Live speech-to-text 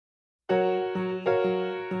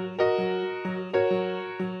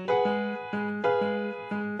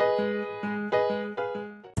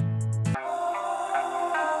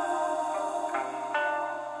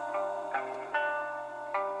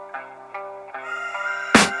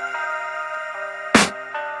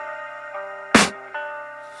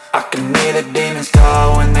can hear the demons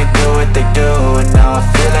call when they do what they do. And now I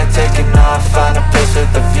feel like taking off, find a place with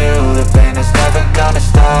a view. The pain is never gonna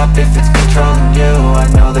stop if it's controlling you. I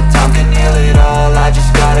know that time can heal it all, I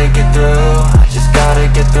just gotta get through. I just gotta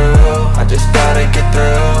get through, I just gotta get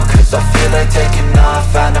through. Cause I feel like taking off,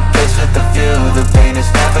 find a place with a view. The pain is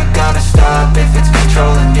never gonna stop if it's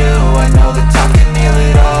controlling you. I know that time can heal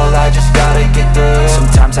it all, I just gotta get through.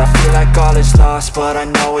 Sometimes I feel like all is lost, but I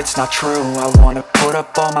know it's not true. I wanna put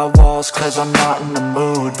up all my walls cause I'm not in the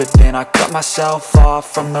mood, but then I cut myself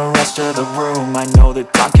off from the rest of the room. I know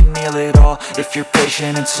that time can heal it all if you're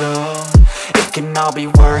patient, and soon it can all be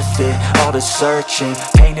worth it, all the searching.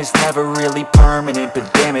 Pain is never really permanent,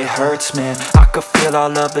 but damn it hurts, man. I could feel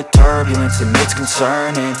all of the turbulence and it's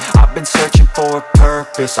concerning. I've been searching for a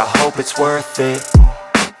purpose, I hope it's worth it.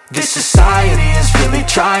 This society is really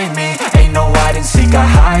trying me. Ain't no hide and seek, I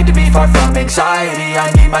hide to be far from anxiety.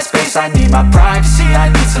 I need my space, I need my privacy.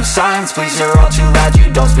 I need some silence, please, you're all too loud.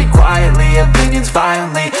 You don't speak quietly, opinions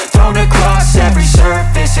violently thrown across every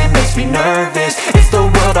surface. It makes me nervous, is the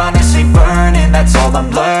world honestly burning? That's all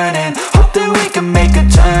I'm learning. Hope that we can make a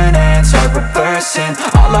turn and start reversing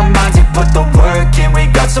all our minds and put the work in.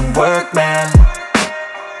 We got some work, man.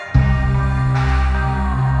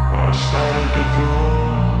 I started to through.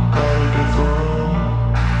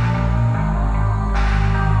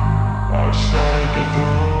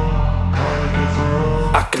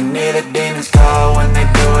 I can hear the demons call when they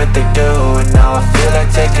do what they do. And now I feel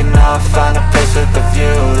like taking off, find a place with a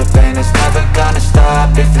view. The pain is never gonna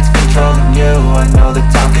stop if it's controlling you. I know that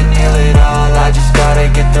time can heal it all, I just gotta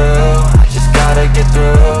get through. I just gotta get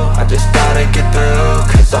through, I just gotta get through.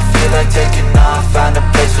 Cause I feel like taking off, find a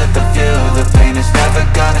place with a view. The pain is never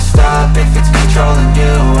gonna stop if it's controlling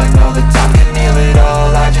you. I know that time can heal it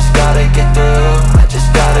all, I just gotta get through. I just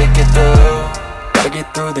gotta get through. Gotta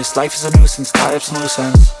get through this, life is a nuisance, tie up some loose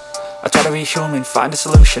ends. I try to be human, find a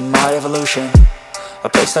solution, my evolution. A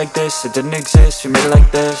place like this, it didn't exist, we made it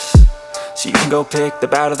like this. So you can go pick the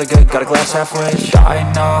bad or the good, got a glass half wish. I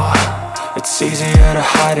know, it's easier to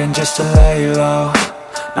hide than just to lay low.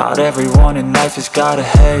 Not everyone in life has got a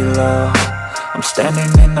halo. I'm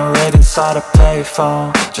standing in the red inside a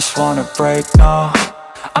payphone, just wanna break, no.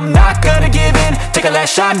 I'm not gonna give in, take a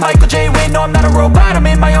last shot, Michael J. Win. No, I'm not a robot, I'm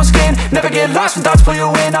in my own skin. Never get lost when thoughts pull you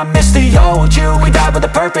in. I miss the old you, we died with a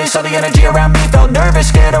purpose. All the energy around me felt nervous,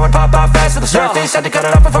 scared I would pop out fast to the surface. Had to cut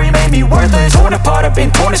it off before you made me worthless. Torn apart, I've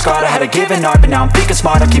been torn and scarred. I had a given art, but now I'm thinking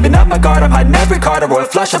smart. I'm keeping up my guard, I'm hiding every card. A royal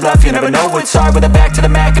flush of bluff, you never know what's hard. With a back to the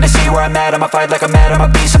mat, gonna see where I'm at. I'ma fight like I'm mad, I'ma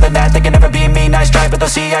be something that they can never be me. Nice try, but they'll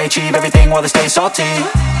see I achieve everything while they stay salty.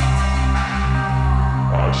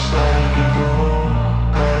 I started to go.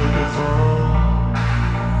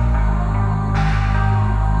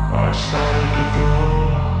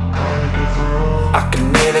 I can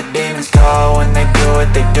hear the demons call when they do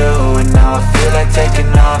what they do. And now I feel like taking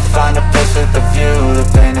off, find a place with a view. The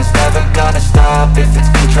pain is never gonna stop if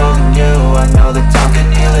it's controlling you. I know that time can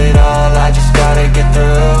heal it all, I just gotta get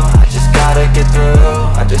through. I just gotta get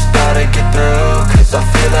through, I just gotta get through. Cause I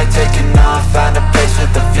feel like taking off, find a place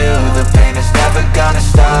with a view. The pain is never gonna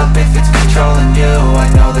stop if it's controlling you.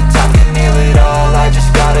 I know that time can heal it all, I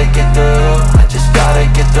just gotta get through. I just gotta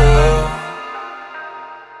get through.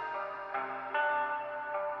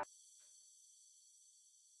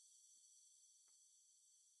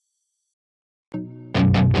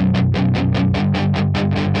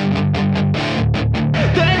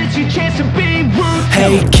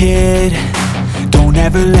 Hey kid, don't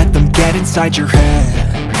ever let them get inside your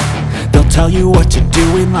head. They'll tell you what to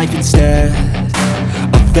do in life instead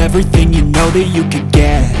of everything you know that you could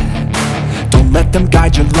get. Don't let them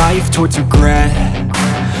guide your life towards regret.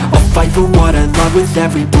 I'll fight for what I love with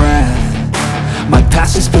every breath. My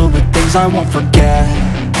past is filled with things I won't forget.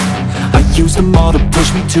 I use them all to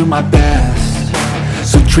push me to my best.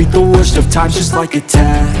 So treat the worst of times just like a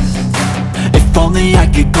test. If only I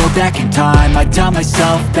could go back in time, I'd tell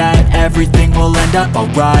myself that everything will end up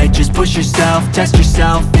alright. Just push yourself, test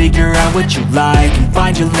yourself, figure out what you like, and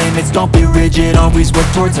find your limits, don't be rigid, always work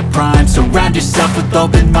towards a prime. Surround yourself with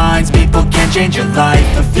open minds, people can change your life.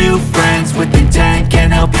 A few friends with intent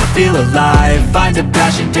can help you feel alive. Find a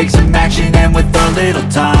passion, take some action, and with a little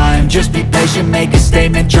time, just be patient, make a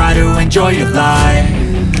statement, try to enjoy your life.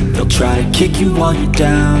 They'll try to kick you while you're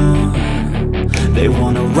down. They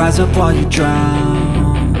wanna rise up while you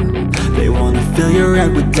drown. They wanna fill your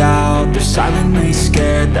head with doubt. They're silently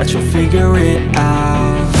scared that you'll figure it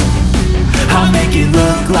out. I'll make it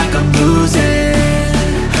look like I'm losing,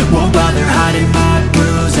 won't bother hiding my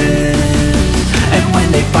bruises. And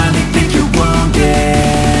when they finally think you're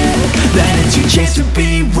wounded, then it's your chance to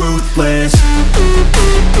be ruthless.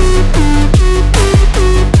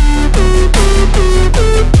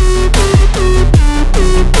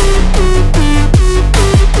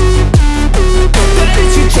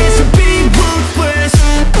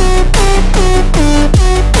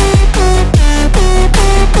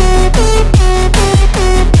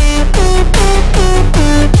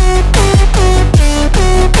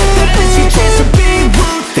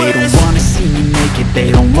 They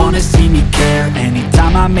don't wanna see me care.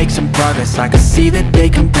 Anytime I make some progress, I can see that they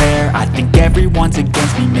compare. I think everyone's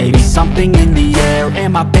against me, maybe something in the air.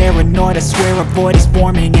 Am I paranoid? I swear a void is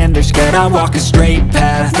forming and they're scared. I walk a straight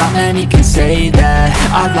path, not many can say that.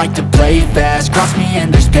 I like to play fast, cross me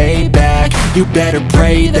and there's payback. You better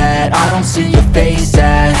pray that I don't see your face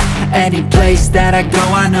at any place that I go.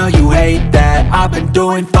 I know you hate that. I've been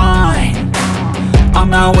doing fine, I'm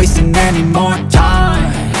not wasting any more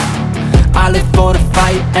time. I live for the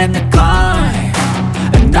fight and the climb,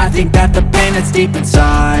 and I think that the pain that's deep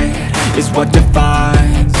inside is what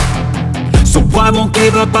defines. So I won't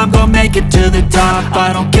give up, I'm gonna make it to the top.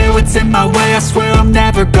 I don't care what's in my way, I swear I'm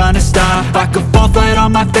never gonna stop. I could fall flat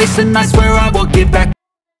on my face and I swear I will get back.